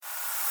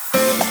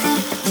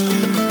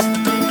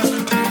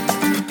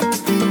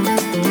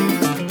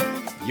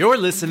You're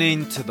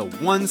listening to the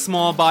One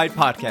Small Bite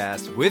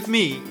podcast with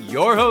me,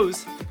 your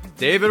host,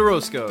 David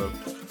Orozco.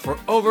 For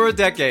over a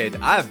decade,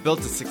 I've built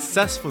a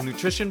successful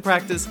nutrition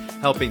practice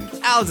helping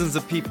thousands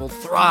of people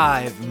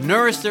thrive,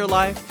 nourish their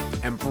life,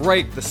 and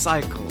break the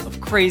cycle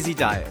of crazy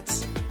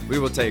diets. We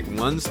will take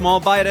one small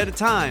bite at a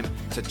time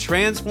to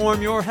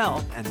transform your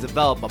health and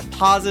develop a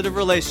positive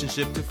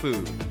relationship to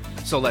food.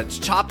 So let's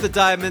chop the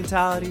diet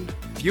mentality,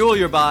 fuel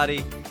your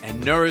body,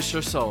 and nourish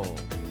your soul.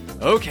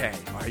 Okay,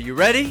 are you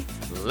ready?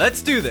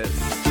 Let's do this.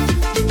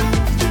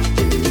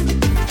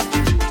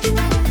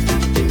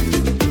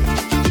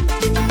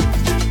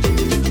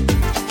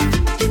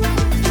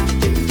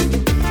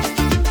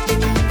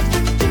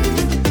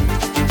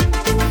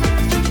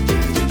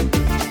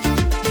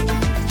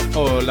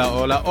 Hola,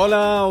 hola,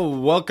 hola.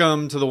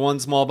 Welcome to the One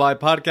Small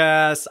Bite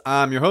podcast.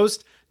 I'm your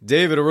host,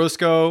 David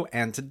Orozco,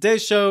 and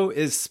today's show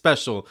is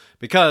special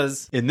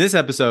because in this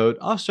episode,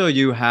 I'll show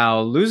you how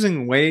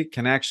losing weight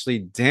can actually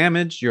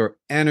damage your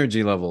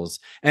energy levels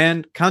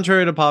and,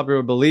 contrary to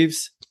popular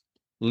beliefs,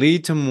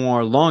 lead to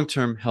more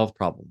long-term health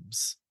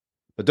problems.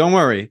 But don't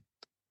worry,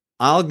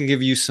 I'll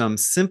give you some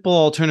simple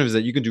alternatives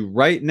that you can do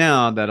right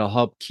now that'll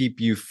help keep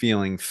you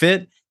feeling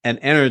fit and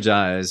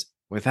energized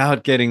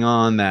without getting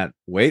on that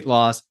weight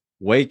loss,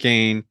 weight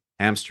gain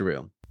hamster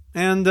wheel.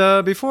 And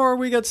before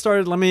we get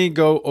started, let me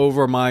go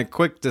over my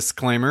quick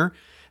disclaimer.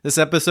 This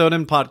episode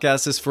and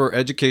podcast is for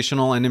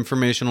educational and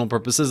informational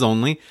purposes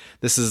only.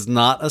 This is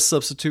not a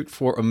substitute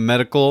for a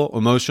medical,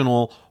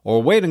 emotional,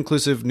 or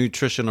weight-inclusive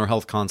nutrition or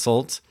health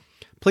consult.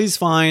 Please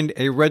find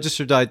a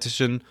registered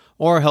dietitian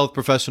or health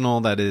professional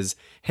that is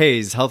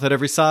HAES, Health at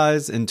Every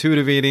Size,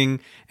 Intuitive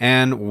Eating,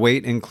 and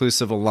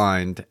weight-inclusive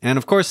aligned. And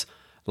of course,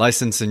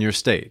 licensed in your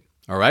state.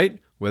 All right,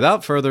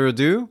 without further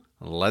ado,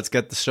 let's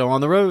get the show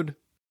on the road.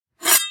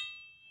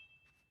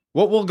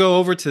 What we'll go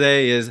over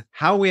today is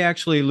how we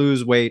actually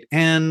lose weight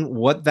and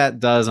what that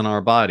does on our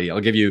body.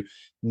 I'll give you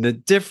the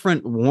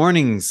different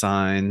warning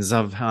signs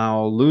of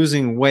how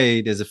losing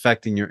weight is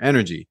affecting your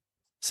energy,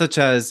 such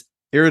as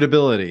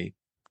irritability,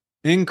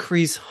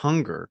 increased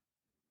hunger,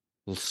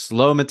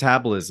 slow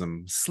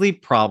metabolism,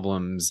 sleep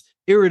problems,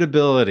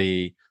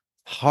 irritability,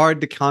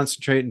 hard to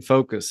concentrate and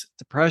focus,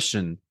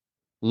 depression,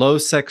 low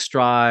sex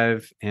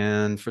drive,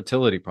 and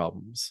fertility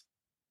problems.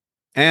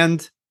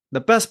 And the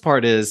best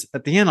part is,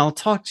 at the end, I'll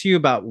talk to you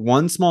about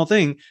one small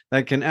thing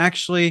that can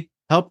actually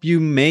help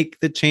you make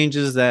the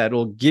changes that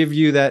will give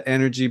you that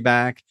energy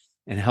back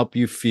and help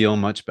you feel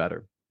much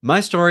better. My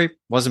story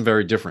wasn't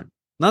very different.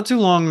 Not too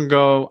long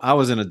ago, I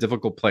was in a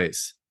difficult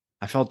place.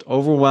 I felt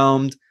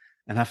overwhelmed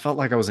and I felt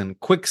like I was in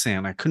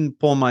quicksand. I couldn't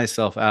pull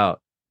myself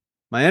out.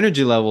 My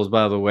energy levels,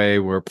 by the way,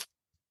 were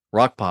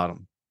rock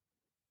bottom.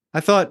 I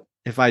thought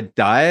if I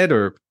diet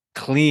or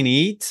clean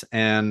eat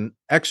and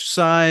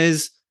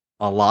exercise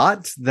a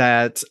lot,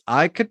 that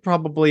I could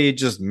probably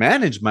just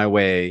manage my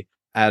way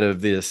out of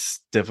this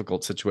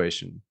difficult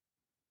situation.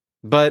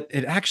 But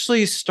it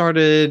actually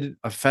started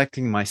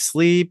affecting my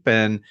sleep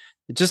and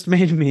it just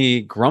made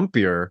me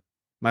grumpier.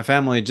 My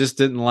family just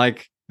didn't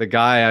like the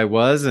guy I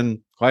was, and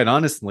quite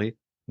honestly,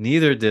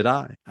 neither did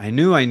I. I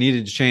knew I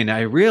needed to change.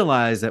 I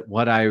realized that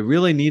what I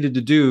really needed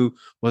to do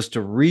was to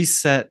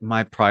reset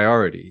my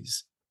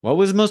priorities. What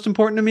was most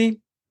important to me?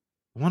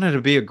 I wanted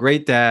to be a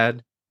great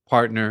dad,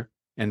 partner,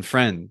 and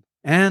friend.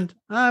 And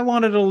I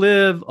wanted to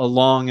live a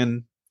long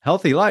and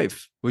healthy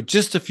life. With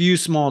just a few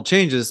small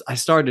changes, I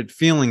started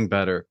feeling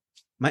better.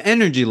 My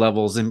energy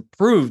levels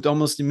improved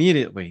almost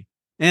immediately.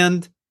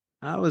 And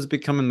I was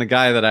becoming the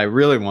guy that I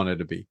really wanted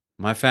to be.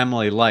 My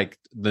family liked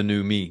the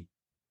new me.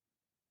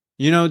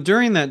 You know,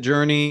 during that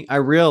journey, I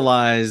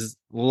realized,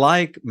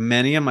 like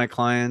many of my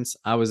clients,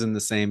 I was in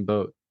the same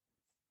boat.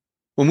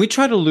 When we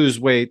try to lose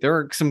weight, there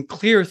are some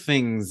clear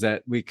things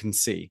that we can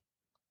see.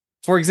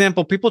 For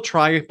example, people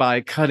try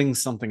by cutting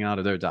something out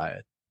of their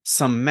diet.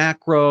 Some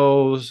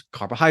macros,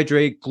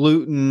 carbohydrate,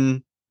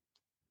 gluten.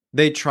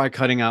 They try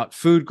cutting out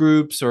food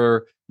groups,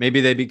 or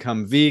maybe they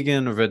become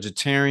vegan or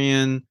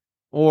vegetarian,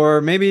 or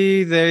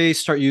maybe they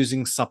start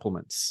using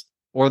supplements,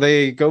 or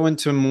they go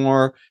into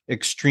more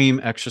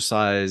extreme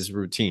exercise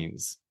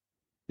routines.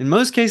 In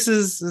most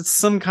cases, it's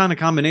some kind of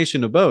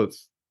combination of both.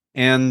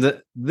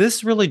 And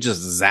this really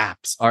just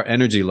zaps our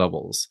energy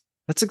levels.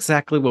 That's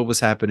exactly what was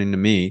happening to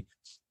me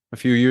a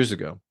few years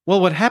ago.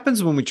 Well, what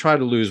happens when we try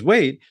to lose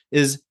weight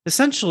is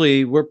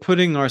essentially we're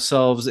putting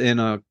ourselves in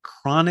a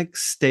chronic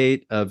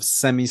state of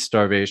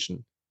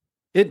semi-starvation.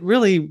 It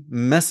really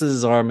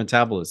messes our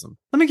metabolism.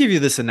 Let me give you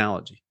this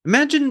analogy.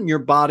 Imagine your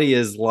body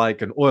is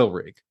like an oil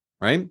rig,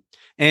 right?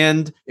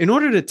 And in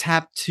order to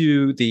tap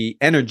to the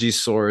energy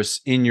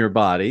source in your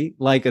body,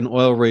 like an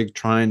oil rig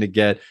trying to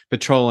get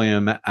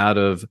petroleum out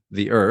of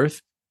the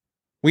earth,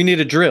 we need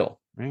a drill.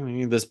 Right? We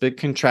need this big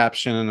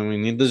contraption and we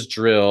need this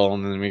drill,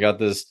 and then we got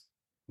this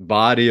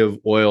body of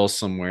oil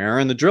somewhere,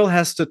 and the drill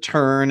has to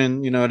turn,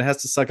 and it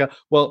has to suck up.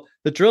 Well,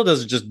 the drill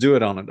doesn't just do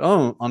it on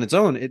its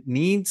own. It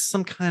needs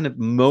some kind of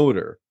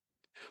motor.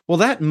 Well,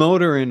 that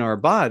motor in our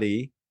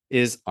body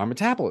is our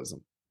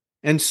metabolism.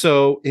 And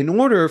so in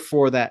order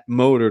for that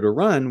motor to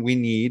run, we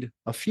need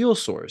a fuel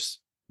source.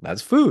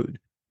 That's food.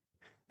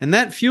 And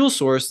that fuel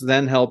source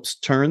then helps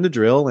turn the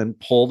drill and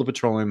pull the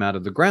petroleum out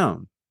of the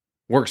ground.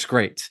 Works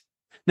great.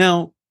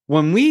 Now,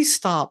 when we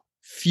stop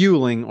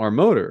fueling our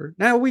motor,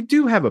 now we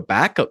do have a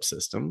backup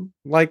system,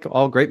 like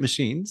all great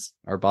machines,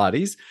 our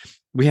bodies.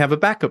 We have a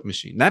backup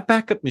machine. That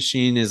backup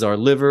machine is our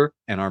liver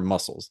and our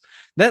muscles.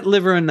 That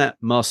liver and that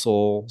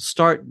muscle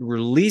start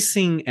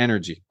releasing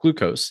energy,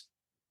 glucose,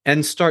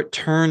 and start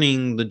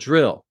turning the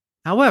drill.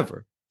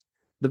 However,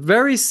 the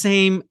very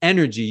same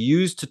energy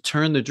used to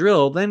turn the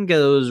drill then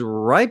goes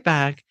right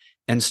back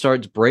and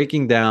starts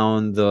breaking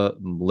down the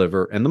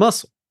liver and the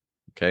muscle.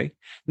 Okay.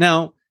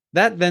 Now,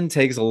 that then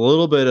takes a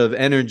little bit of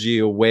energy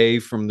away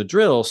from the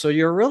drill. So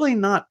you're really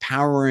not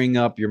powering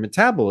up your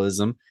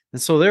metabolism.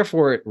 And so,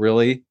 therefore, it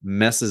really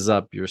messes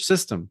up your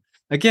system.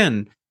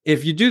 Again,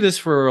 if you do this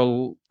for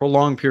a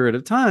prolonged period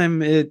of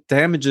time, it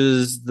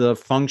damages the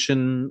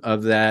function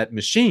of that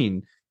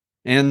machine.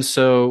 And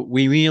so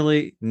we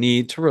really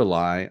need to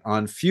rely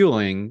on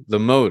fueling the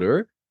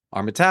motor,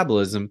 our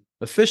metabolism,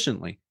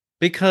 efficiently,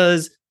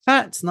 because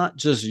fat's not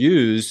just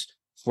used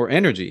for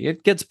energy.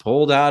 It gets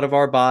pulled out of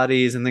our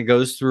bodies and then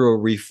goes through a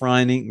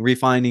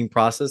refining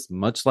process,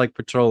 much like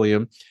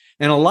petroleum.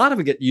 And a lot of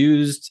it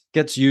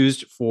gets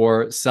used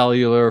for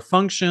cellular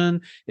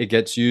function. It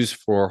gets used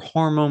for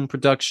hormone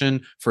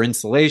production, for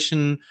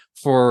insulation,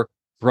 for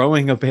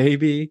growing a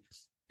baby.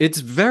 It's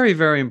very,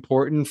 very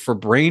important for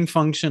brain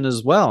function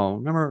as well.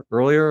 Remember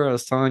earlier I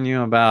was telling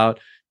you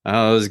about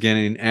I was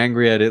getting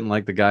angry. I didn't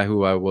like the guy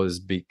who I was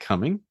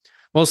becoming.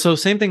 Well, so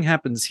same thing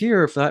happens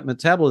here. If that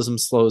metabolism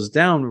slows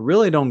down, we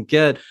really don't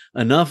get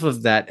enough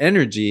of that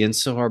energy. And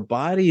so our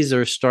bodies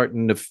are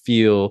starting to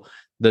feel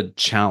the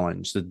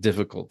challenge, the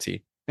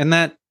difficulty. And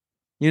that,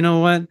 you know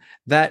what?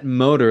 That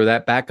motor,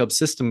 that backup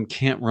system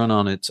can't run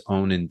on its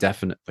own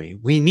indefinitely.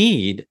 We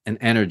need an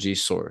energy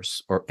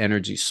source or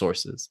energy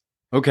sources.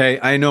 Okay,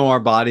 I know our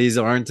bodies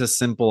aren't as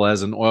simple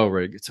as an oil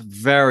rig. It's a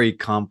very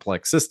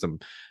complex system,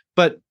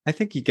 but I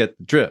think you get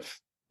the drift.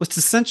 What's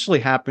essentially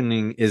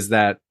happening is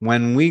that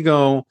when we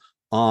go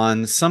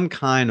on some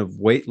kind of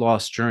weight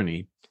loss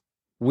journey,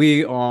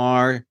 we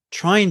are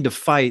trying to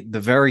fight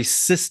the very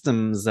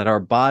systems that our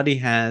body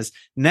has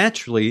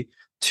naturally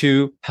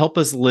to help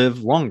us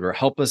live longer,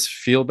 help us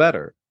feel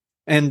better.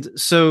 And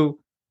so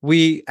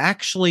we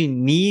actually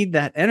need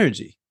that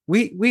energy.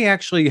 We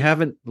actually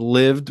haven't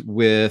lived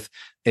with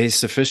a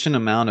sufficient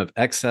amount of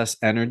excess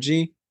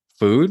energy,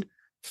 food,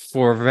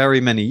 for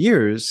very many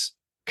years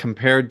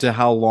compared to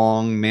how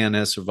long man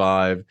has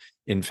survived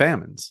in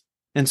famines.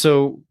 And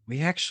so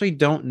we actually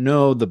don't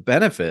know the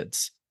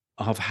benefits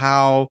of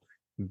how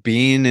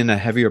being in a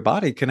heavier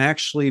body can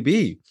actually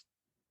be.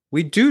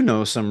 We do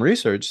know some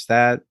research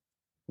that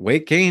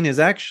weight gain is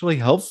actually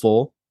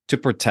helpful to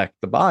protect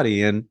the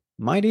body and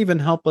might even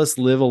help us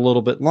live a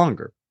little bit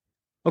longer.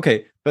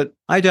 Okay, but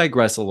I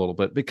digress a little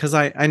bit because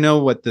I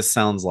know what this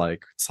sounds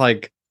like. It's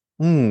like,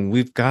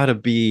 we've got to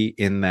be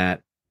in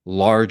that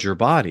larger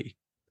body.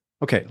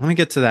 Okay, let me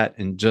get to that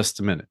in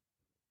just a minute.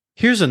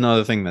 Here's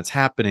another thing that's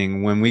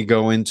happening when we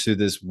go into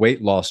this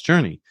weight loss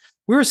journey.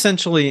 We're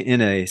essentially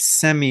in a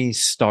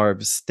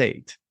semi-starved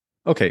state.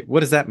 Okay, what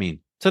does that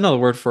mean? It's another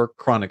word for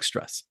chronic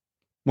stress.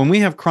 When we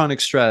have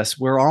chronic stress,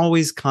 we're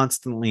always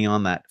constantly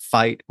on that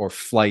fight or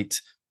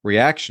flight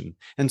reaction.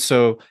 And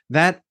so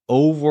that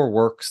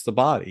overworks the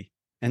body.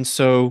 And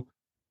so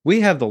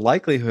we have the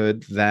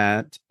likelihood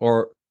that,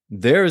 or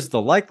there's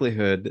the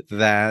likelihood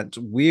that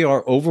we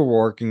are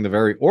overworking the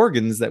very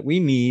organs that we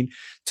need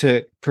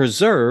to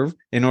preserve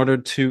in order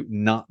to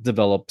not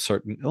develop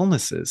certain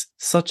illnesses,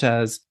 such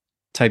as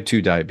type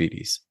 2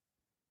 diabetes.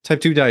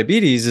 Type 2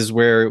 diabetes is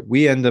where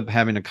we end up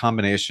having a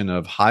combination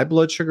of high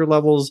blood sugar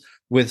levels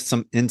with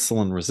some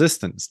insulin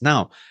resistance.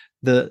 Now,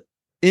 the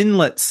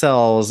inlet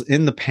cells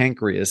in the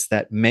pancreas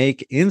that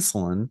make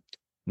insulin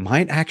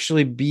might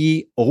actually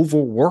be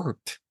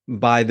overworked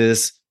by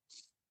this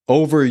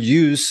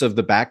overuse of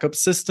the backup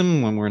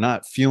system when we're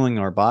not fueling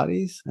our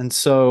bodies. And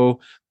so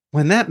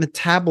when that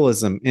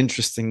metabolism,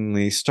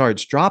 interestingly,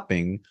 starts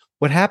dropping,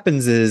 what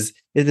happens is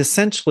it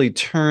essentially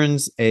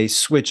turns a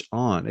switch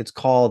on. It's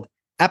called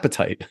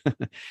appetite.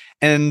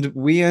 And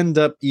we end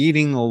up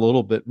eating a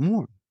little bit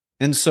more.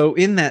 And so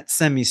in that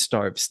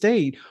semi-starved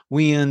state,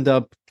 we end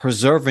up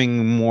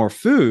preserving more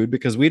food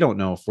because we don't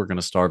know if we're going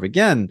to starve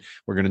again.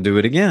 We're going to do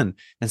it again.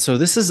 And so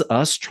this is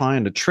us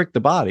trying to trick the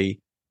body.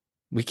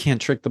 We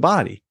can't trick the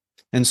body.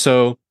 And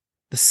so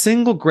the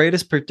single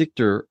greatest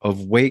predictor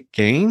of weight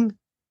gain,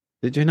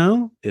 did you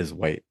know, is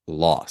weight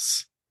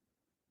loss.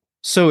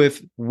 So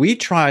if we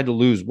try to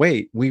lose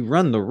weight, we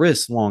run the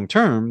risk long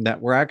term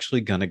that we're actually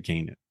going to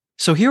gain it.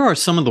 So here are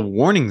some of the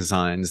warning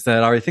signs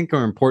that I think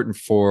are important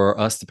for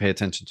us to pay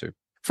attention to.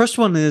 First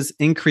one is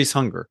increased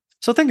hunger.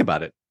 So think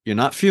about it. You're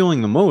not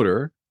fueling the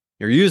motor.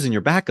 You're using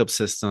your backup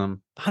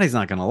system. Body's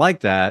not going to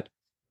like that.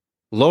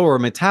 Lower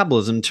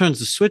metabolism turns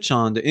the switch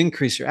on to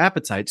increase your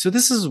appetite. So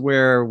this is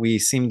where we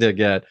seem to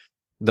get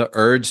the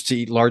urge to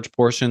eat large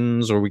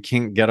portions, or we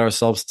can't get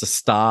ourselves to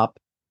stop.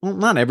 Well,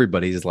 not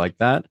everybody is like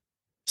that.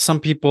 Some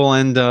people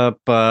end up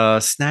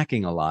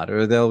snacking a lot,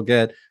 or they'll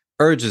get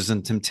urges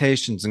and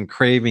temptations and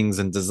cravings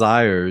and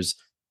desires.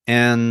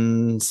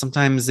 And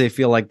sometimes they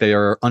feel like they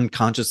are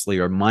unconsciously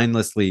or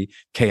mindlessly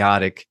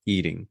chaotic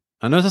eating.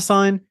 Another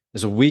sign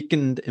is a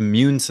weakened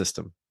immune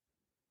system.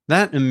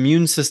 That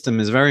immune system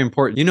is very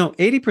important.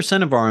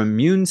 80% of our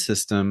immune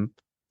system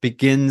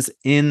begins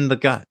in the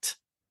gut.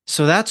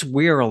 So that's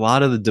where a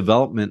lot of the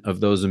development of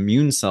those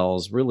immune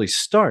cells really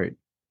start.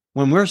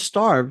 When we're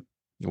starved,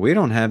 we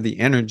don't have the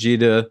energy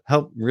to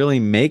help really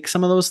make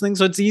some of those things.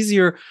 So it's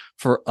easier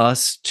for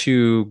us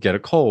to get a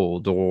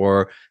cold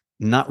or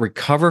not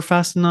recover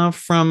fast enough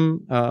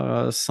from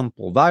a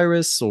simple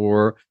virus,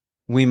 or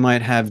we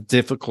might have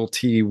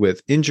difficulty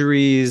with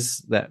injuries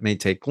that may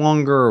take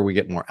longer, or we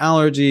get more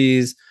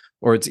allergies,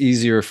 or it's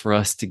easier for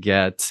us to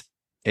get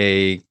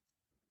the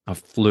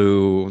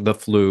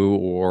flu,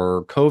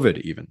 or COVID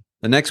even.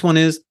 The next one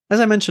is, as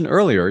I mentioned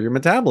earlier, your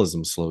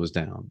metabolism slows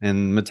down.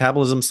 And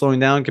metabolism slowing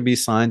down can be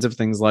signs of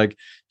things like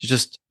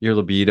just your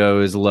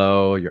libido is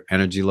low, your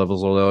energy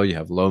levels are low, you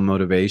have low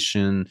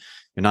motivation,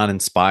 you're not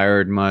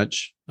inspired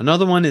much.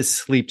 Another one is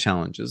sleep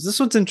challenges. This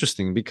one's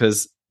interesting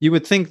because you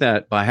would think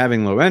that by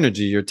having low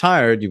energy, you're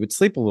tired, you would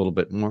sleep a little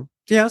bit more.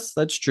 Yes,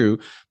 that's true.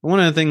 But one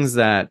of the things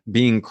that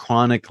being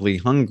chronically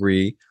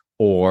hungry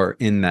or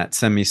in that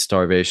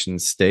semi-starvation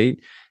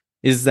state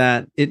is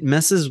that it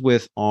messes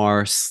with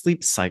our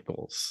sleep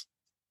cycles.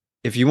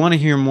 If you want to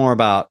hear more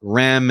about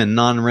REM and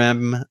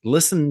non-REM,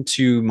 listen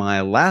to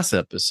my last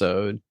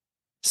episode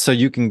so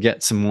you can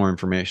get some more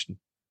information.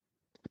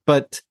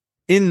 But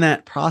in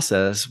that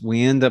process,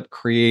 we end up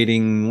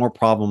creating more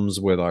problems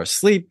with our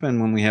sleep.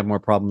 And when we have more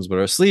problems with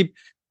our sleep,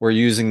 we're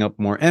using up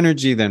more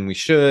energy than we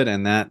should.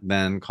 And that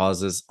then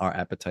causes our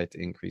appetite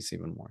to increase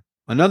even more.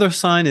 Another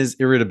sign is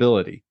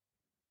irritability.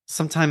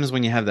 Sometimes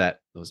when you have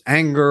those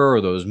anger or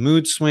those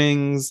mood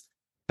swings,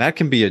 that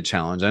can be a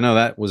challenge. I know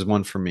that was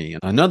one for me.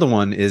 Another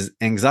one is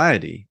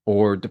anxiety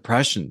or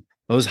depression,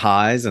 those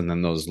highs and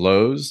then those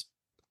lows.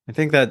 I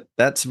think that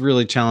that's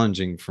really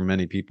challenging for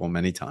many people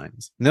many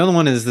times. And the other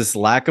one is this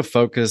lack of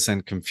focus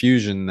and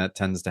confusion that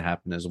tends to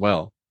happen as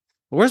well.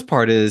 The worst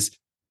part is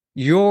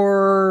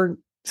your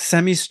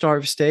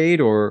semi-starved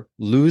state or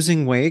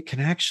losing weight can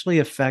actually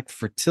affect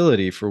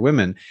fertility for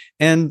women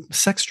and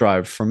sex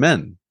drive for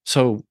men.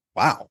 So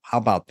wow, how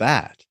about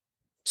that?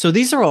 So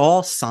these are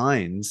all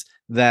signs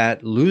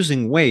that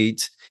losing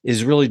weight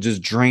is really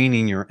just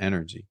draining your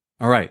energy.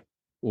 All right,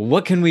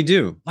 what can we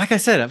do? Like I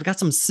said, I've got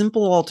some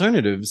simple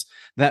alternatives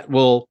that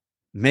will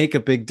make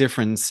a big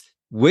difference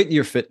with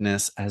your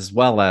fitness as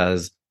well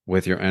as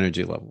with your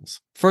energy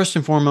levels. First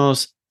and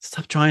foremost,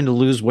 stop trying to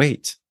lose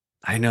weight.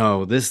 I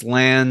know this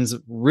lands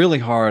really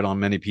hard on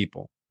many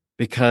people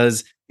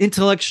because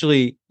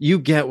intellectually you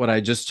get what I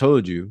just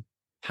told you.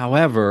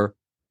 However,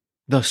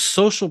 the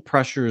social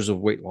pressures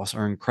of weight loss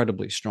are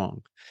incredibly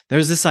strong.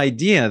 There's this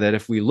idea that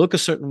if we look a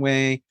certain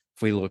way,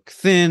 if we look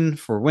thin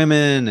for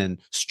women and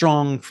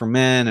strong for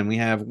men, and we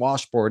have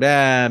washboard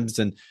abs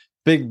and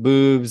big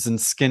boobs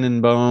and skin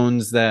and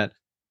bones, that,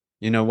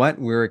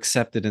 we're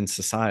accepted in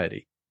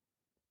society.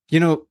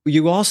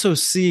 You also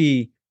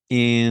see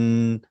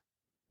in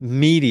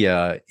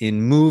media,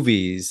 in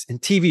movies, in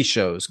TV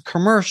shows,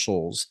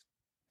 commercials,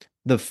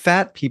 the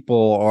fat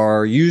people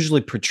are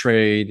usually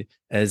portrayed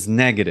as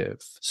negative,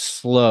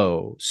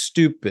 slow,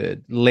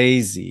 stupid,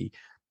 lazy.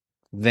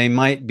 They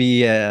might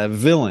be a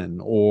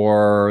villain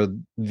or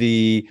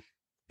the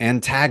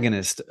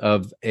antagonist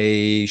of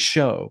a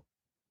show,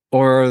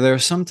 or they're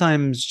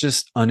sometimes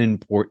just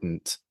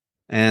unimportant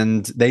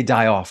and they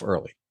die off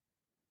early.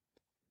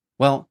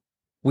 Well,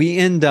 we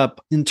end up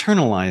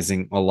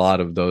internalizing a lot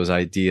of those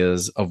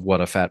ideas of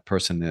what a fat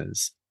person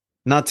is.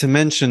 Not to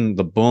mention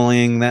the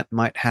bullying that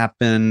might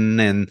happen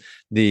and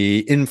the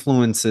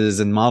influences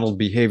and modeled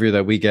behavior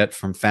that we get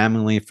from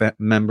family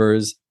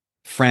members,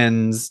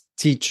 friends,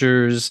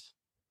 teachers,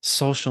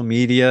 social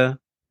media,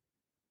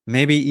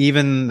 maybe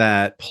even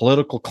that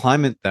political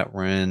climate that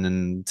we're in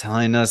and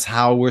telling us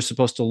how we're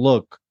supposed to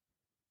look.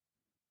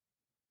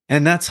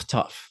 And that's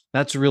tough.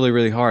 That's really,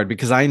 really hard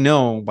because I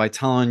know by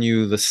telling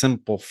you the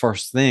simple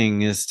first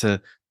thing is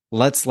to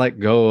let's let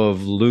go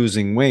of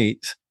losing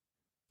weight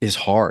is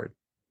hard.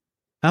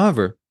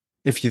 However,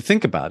 if you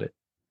think about it,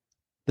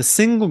 the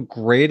single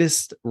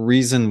greatest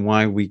reason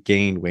why we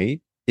gain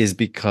weight is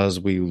because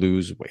we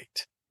lose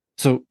weight.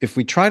 So if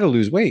we try to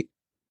lose weight,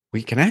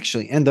 we can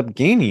actually end up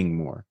gaining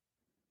more.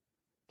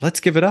 Let's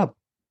give it up.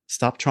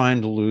 Stop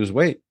trying to lose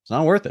weight. It's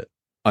not worth it.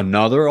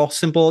 Another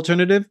simple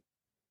alternative,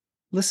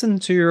 listen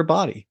to your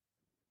body.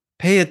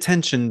 Pay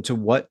attention to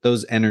what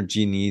those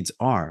energy needs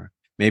are.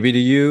 Maybe to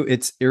you,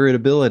 it's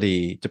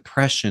irritability,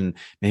 depression.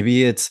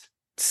 Maybe it's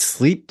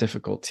sleep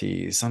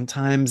difficulties.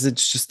 Sometimes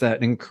it's just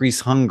that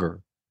increased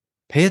hunger.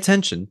 Pay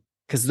attention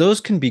because those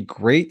can be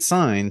great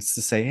signs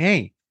to say,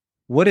 hey,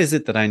 what is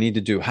it that I need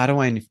to do? How do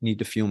I need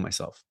to fuel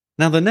myself?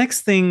 Now, the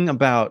next thing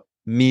about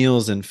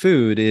meals and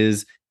food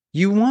is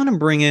you want to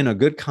bring in a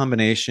good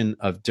combination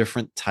of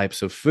different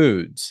types of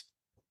foods.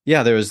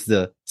 Yeah, there's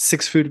the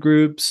 6 food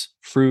groups: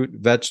 fruit,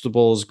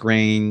 vegetables,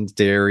 grains,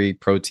 dairy,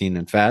 protein,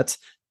 and fats.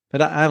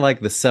 But I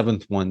like the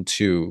seventh one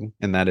too,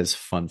 and that is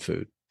fun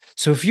food.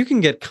 So if you can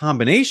get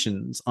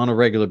combinations on a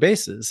regular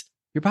basis,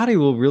 your body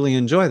will really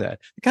enjoy that.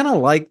 I kind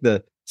of like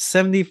the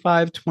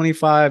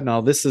 75-25.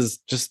 Now, this is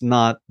just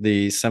not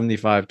the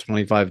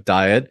 75-25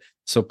 diet.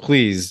 So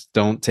please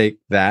don't take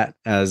that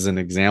as an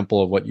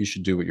example of what you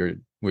should do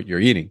with what you're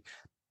eating.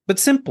 But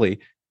simply,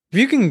 if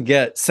you can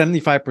get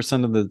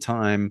 75% of the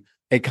time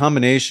a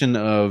combination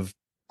of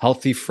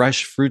healthy,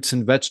 fresh fruits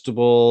and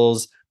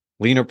vegetables,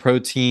 leaner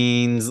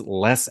proteins,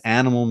 less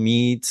animal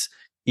meat,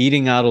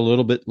 eating out a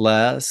little bit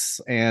less,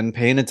 and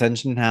paying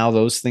attention how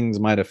those things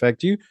might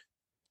affect you.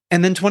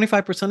 And then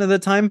 25% of the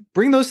time,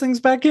 bring those things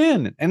back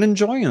in and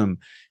enjoy them.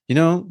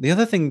 The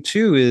other thing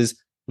too is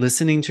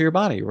listening to your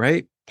body,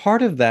 right?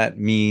 Part of that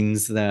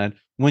means that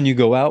when you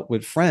go out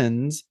with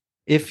friends,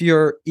 if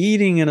you're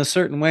eating in a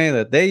certain way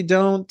that they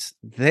don't,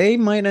 they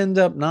might end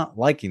up not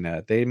liking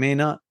that. They may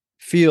not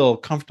feel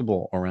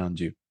comfortable around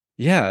you.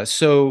 Yeah.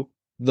 So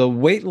the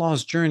weight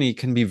loss journey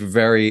can be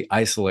very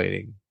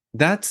isolating.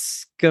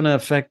 That's going to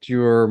affect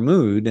your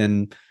mood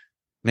and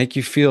make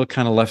you feel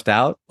kind of left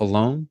out,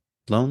 alone,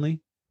 lonely,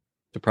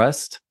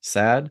 depressed,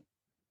 sad.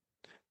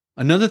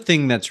 Another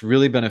thing that's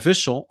really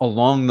beneficial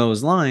along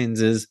those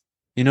lines is,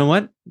 you know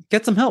what?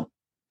 Get some help.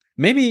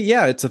 Maybe,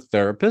 yeah, it's a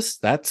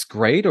therapist. That's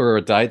great. Or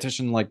a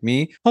dietitian like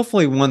me.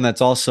 Hopefully one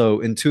that's also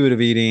intuitive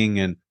eating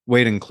and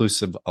weight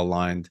inclusive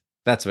aligned.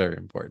 That's very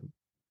important.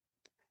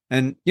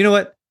 And you know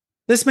what?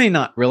 This may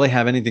not really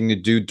have anything to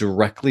do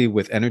directly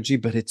with energy,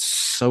 but it's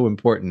so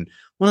important.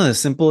 One of the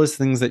simplest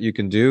things that you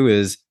can do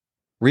is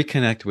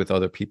reconnect with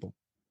other people.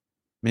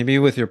 Maybe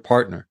with your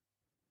partner.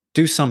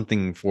 Do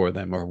something for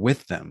them or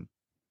with them.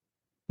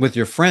 With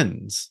your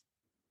friends.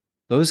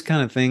 Those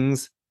kind of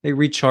things, they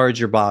recharge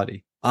your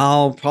body.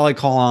 I'll probably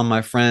call on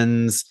my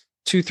friends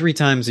 2-3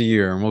 times a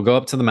year and we'll go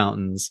up to the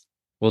mountains.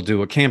 We'll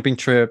do a camping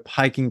trip,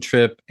 hiking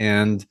trip,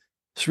 and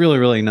it's really,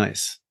 really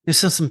nice.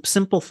 There's just some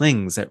simple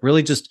things that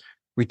really just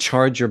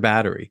recharge your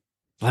battery.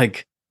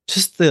 Like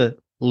just the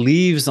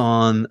leaves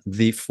on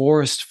the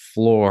forest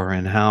floor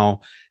and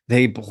how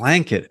they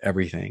blanket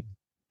everything.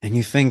 And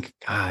you think,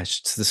 gosh,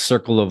 it's the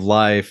circle of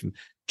life.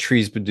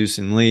 Trees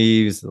producing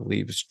leaves, the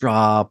leaves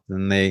drop,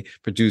 and they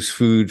produce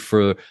food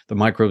for the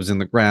microbes in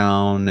the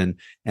ground,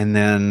 and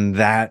then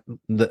that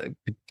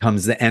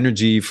becomes the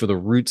energy for the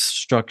root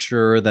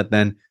structure that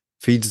then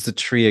feeds the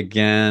tree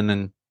again,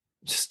 and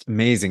just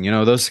amazing.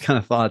 Those kind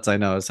of thoughts, I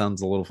know it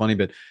sounds a little funny,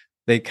 but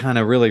they kind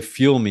of really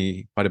fuel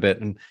me quite a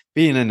bit. And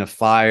being in a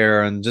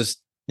fire and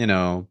just,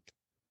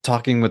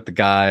 talking with the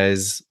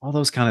guys, all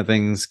those kind of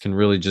things can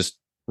really just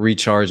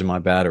recharge my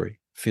battery.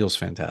 Feels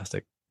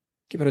fantastic.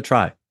 Give it a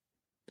try.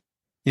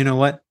 You know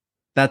what?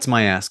 That's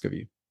my ask of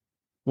you.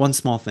 One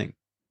small thing.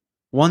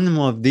 One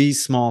of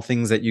these small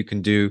things that you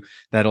can do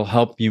that'll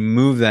help you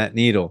move that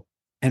needle.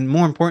 And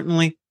more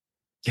importantly,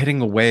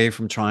 getting away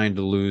from trying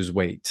to lose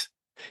weight.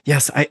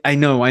 Yes, I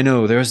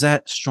know. There's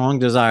that strong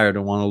desire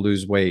to want to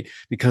lose weight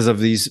because of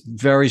these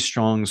very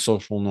strong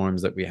social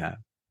norms that we have.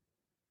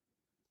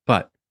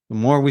 But the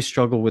more we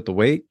struggle with the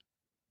weight,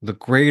 the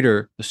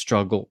greater the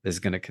struggle is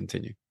going to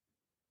continue.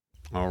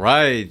 All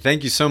right.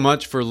 Thank you so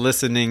much for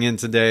listening in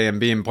today and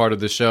being part of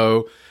the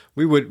show.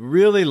 We would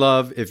really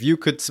love if you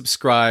could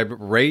subscribe,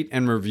 rate,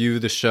 and review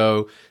the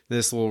show.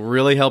 This will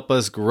really help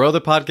us grow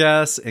the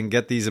podcast and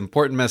get these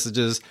important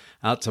messages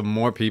out to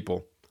more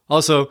people.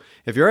 Also,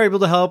 if you're able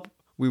to help,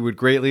 we would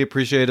greatly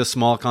appreciate a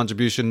small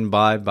contribution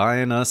by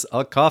buying us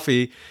a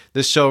coffee.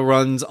 This show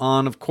runs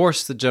on, of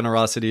course, the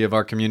generosity of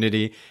our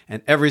community,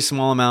 and every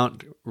small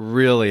amount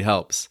really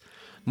helps.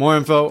 More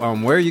info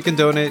on where you can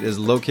donate is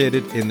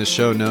located in the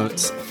show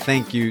notes.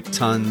 Thank you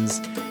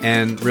tons.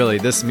 And really,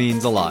 this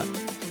means a lot.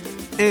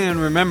 And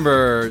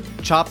remember,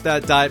 chop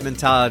that diet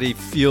mentality,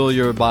 fuel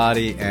your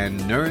body,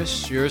 and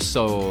nourish your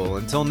soul.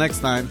 Until next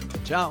time,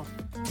 ciao.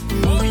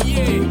 Oh,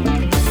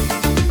 yeah.